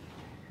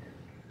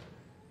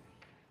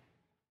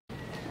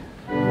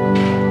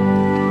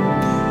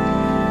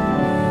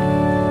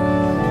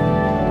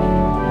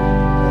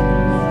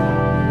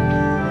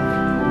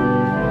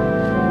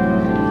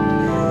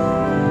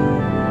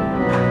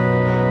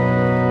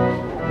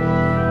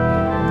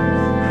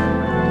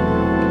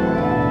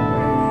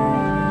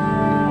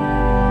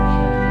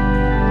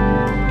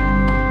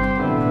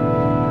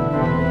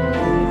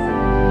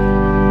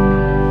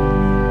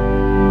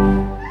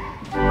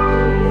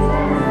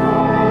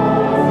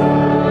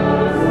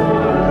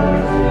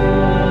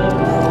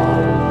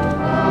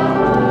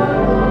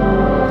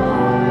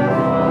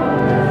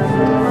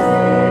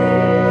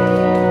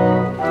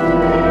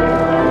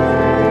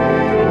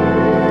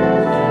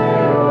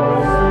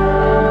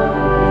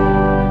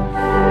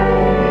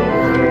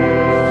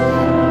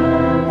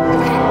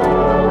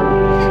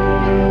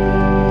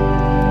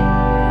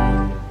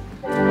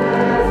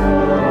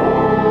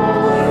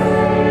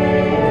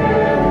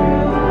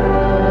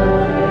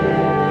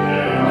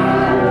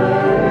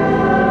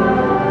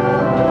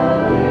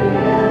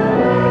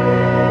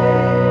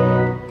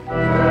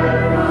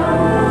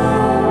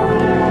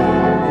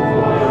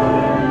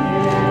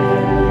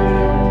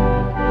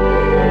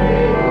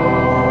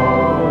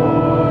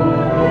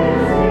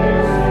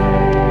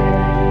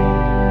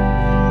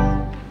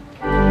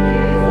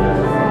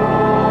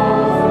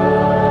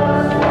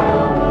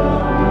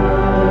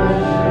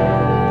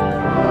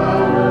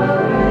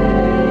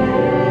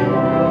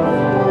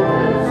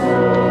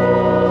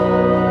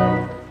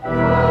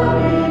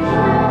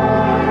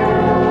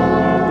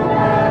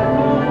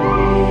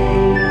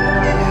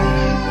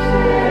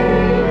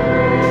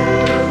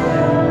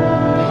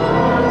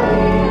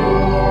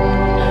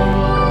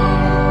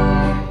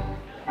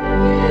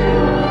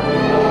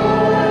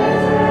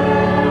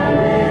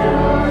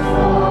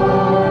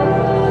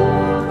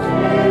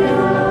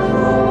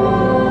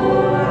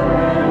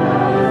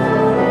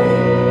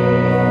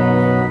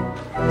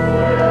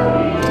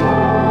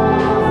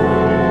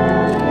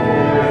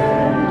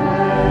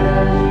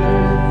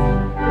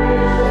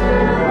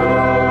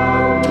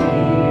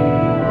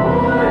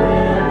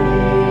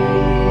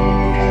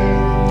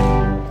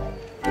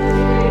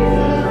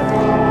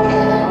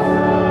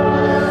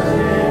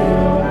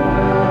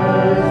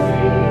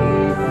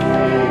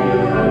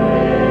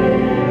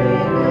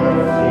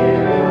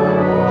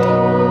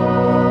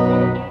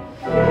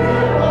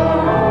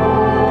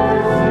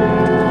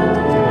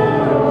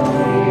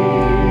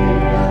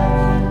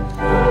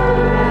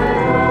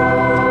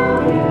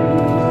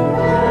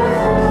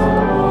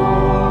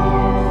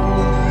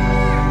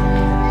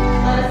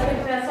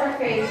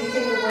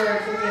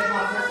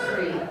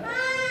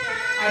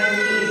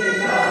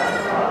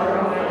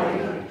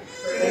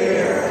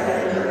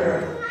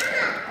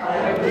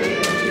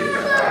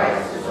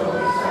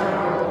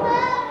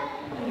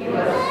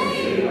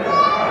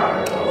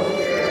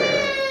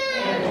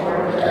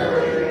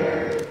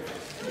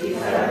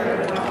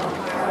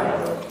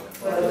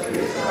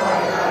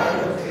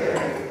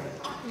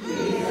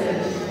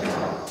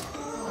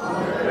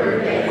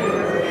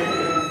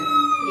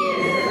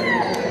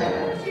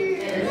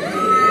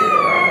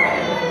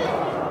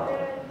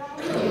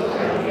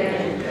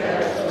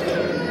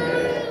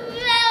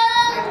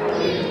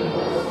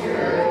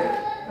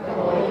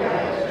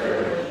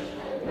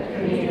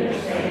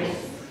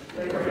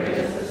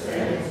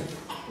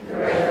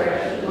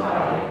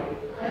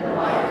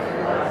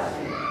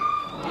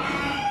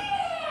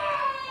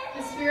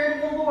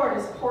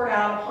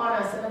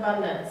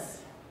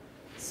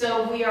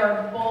 So we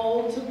are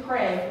bold to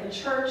pray for the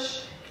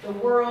church, the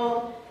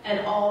world,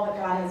 and all that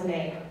God has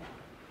made.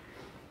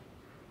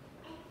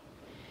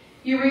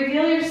 You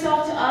reveal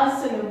yourself to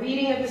us in the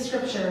reading of the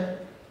scripture.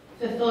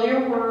 Fulfill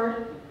your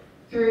word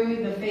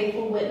through the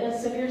faithful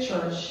witness of your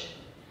church.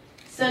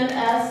 Send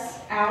us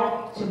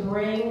out to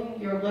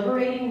bring your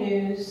liberating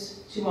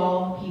news to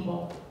all the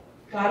people.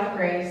 God of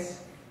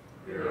grace,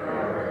 hear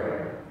our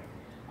prayer.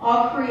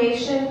 All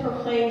creation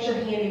proclaims your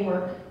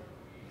handiwork.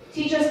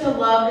 Teach us to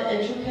love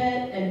the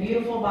intricate and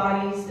beautiful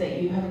bodies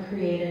that you have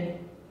created.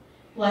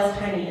 Bless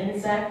tiny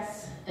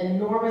insects,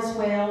 enormous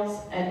whales,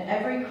 and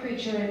every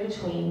creature in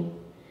between.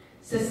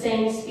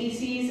 Sustain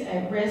species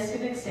at risk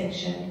of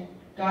extinction.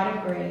 God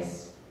of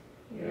grace.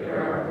 Hear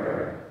our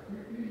prayer.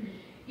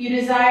 You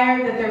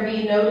desire that there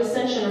be no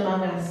dissension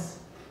among us.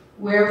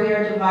 Where we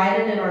are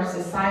divided in our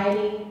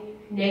society,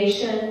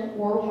 nation,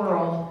 or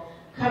world,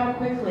 come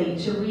quickly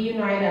to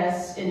reunite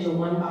us into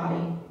one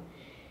body.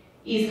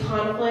 Ease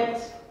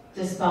conflict,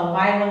 dispel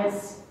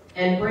violence,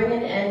 and bring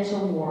an end to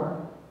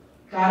war.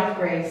 God of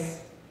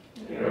grace.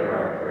 Hear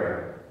our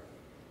prayer.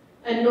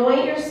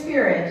 Anoint your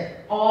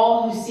spirit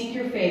all who seek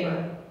your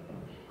favor.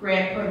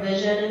 Grant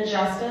provision and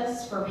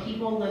justice for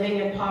people living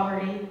in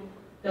poverty,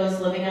 those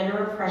living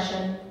under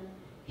oppression,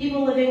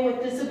 people living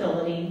with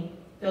disability,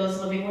 those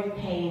living with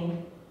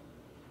pain.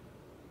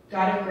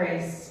 God of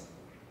grace.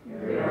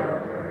 Hear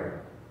our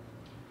prayer.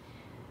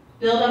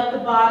 Build up the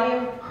body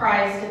of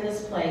Christ in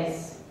this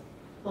place.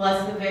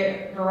 Bless the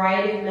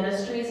variety of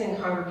ministries and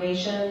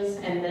congregations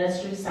and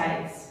ministry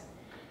sites.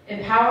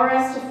 Empower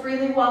us to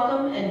freely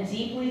welcome and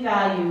deeply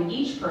value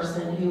each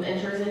person who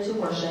enters into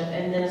worship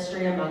and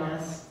ministry among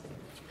us.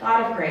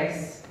 God of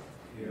grace.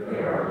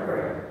 Hear our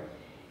prayer.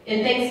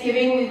 In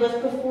thanksgiving, we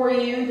lift before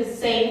you the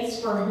saints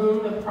for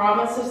whom the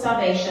promise of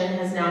salvation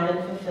has now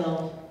been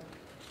fulfilled.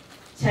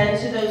 Tend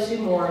to those who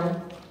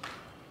mourn.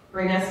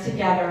 Bring us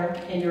together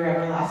in your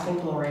everlasting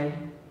glory.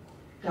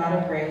 God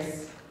of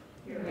grace.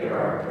 Hear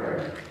our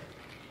prayer.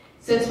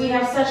 Since we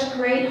have such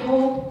great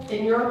hope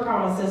in your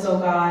promises, O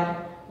God,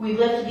 we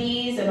lift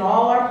these and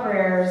all our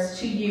prayers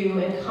to you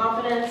in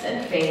confidence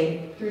and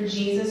faith through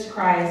Jesus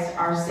Christ,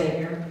 our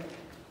Savior.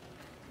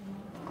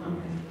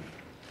 Amen.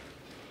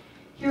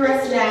 Hear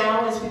us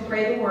now as we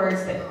pray the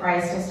words that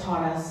Christ has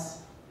taught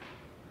us.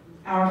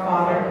 Our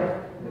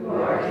Father, who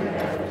art in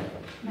heaven,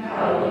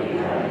 hallowed be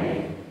thy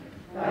name.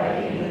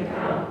 Thy kingdom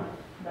come,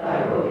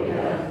 thy will be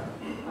done,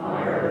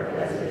 on earth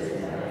as it is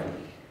in heaven.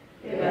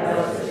 Give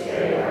us this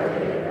day our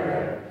daily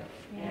bread,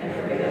 and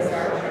forgive us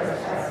our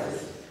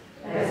trespasses,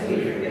 as we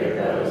forgive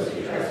those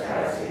who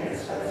trespass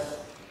against us.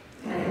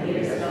 And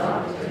lead us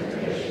not into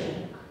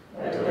temptation,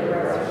 but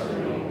deliver us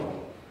from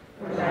evil.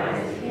 For thine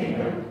is the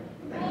kingdom,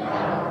 and the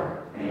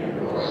power, and the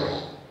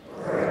glory,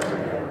 forever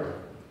and ever.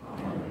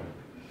 Amen.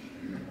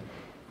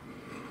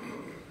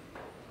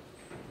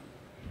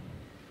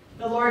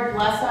 the Lord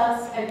bless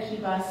us and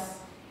keep us.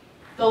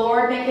 The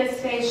Lord make his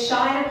face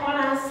shine upon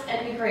us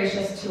and be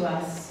gracious to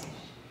us.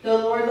 The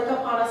Lord look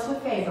upon us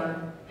with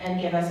favor and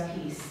give us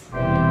peace.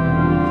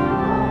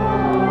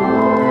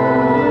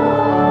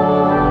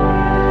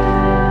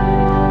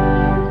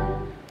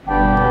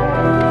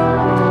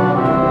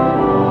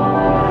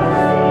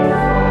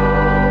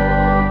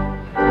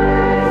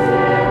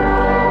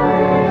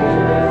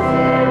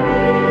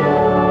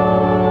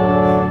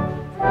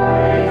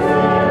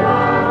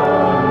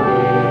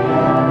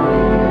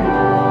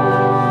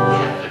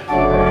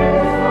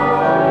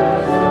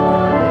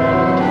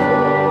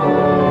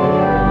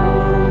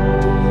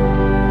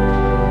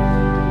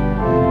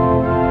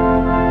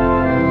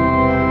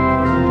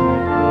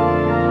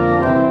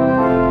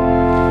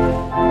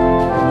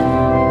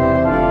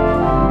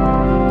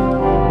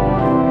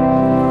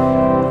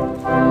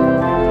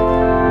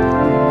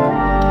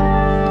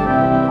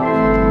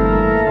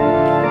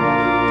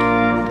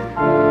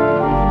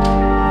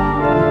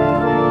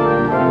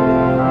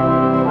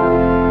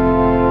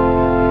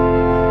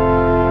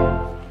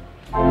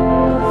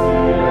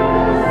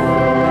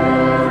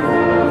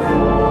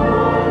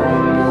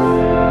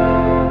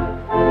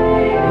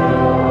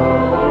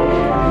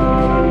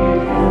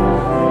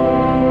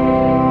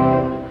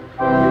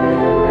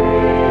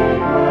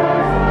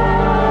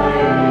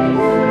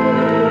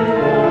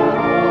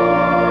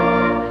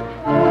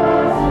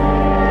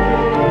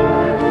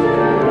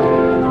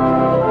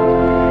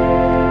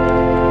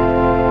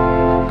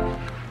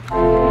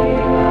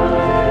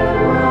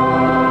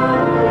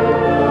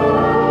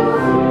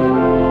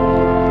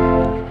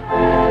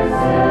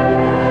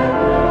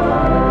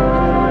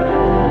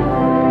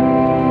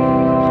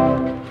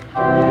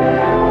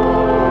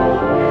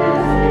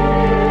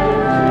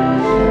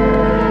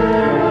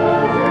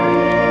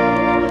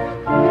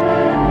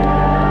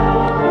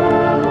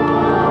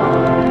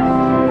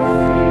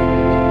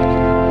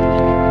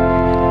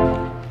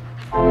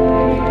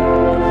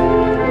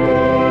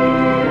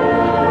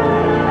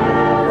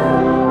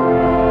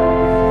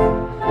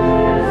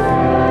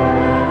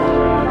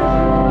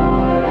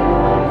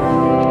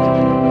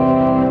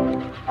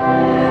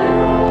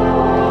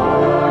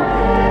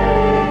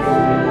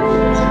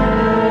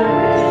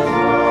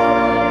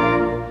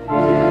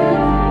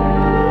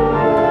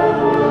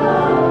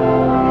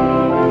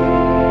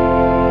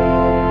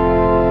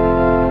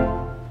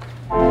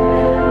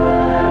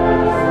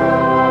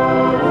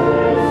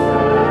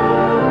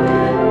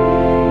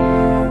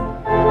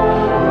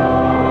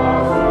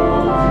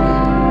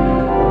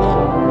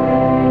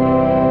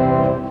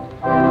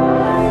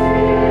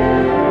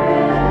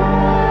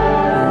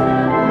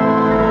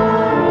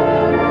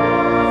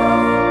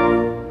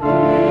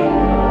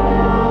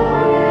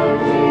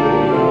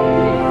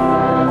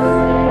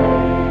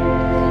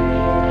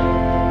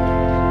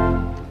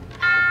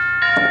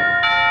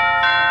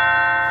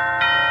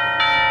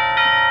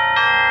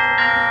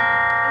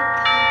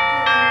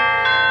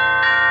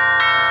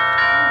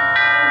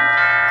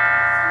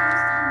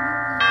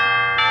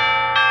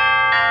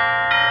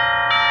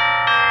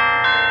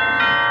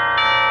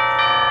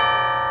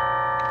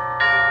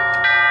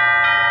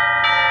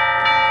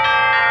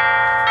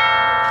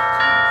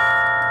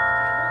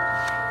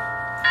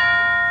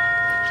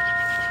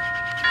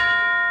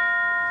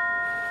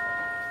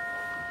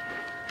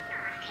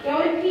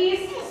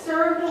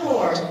 serve the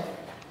Lord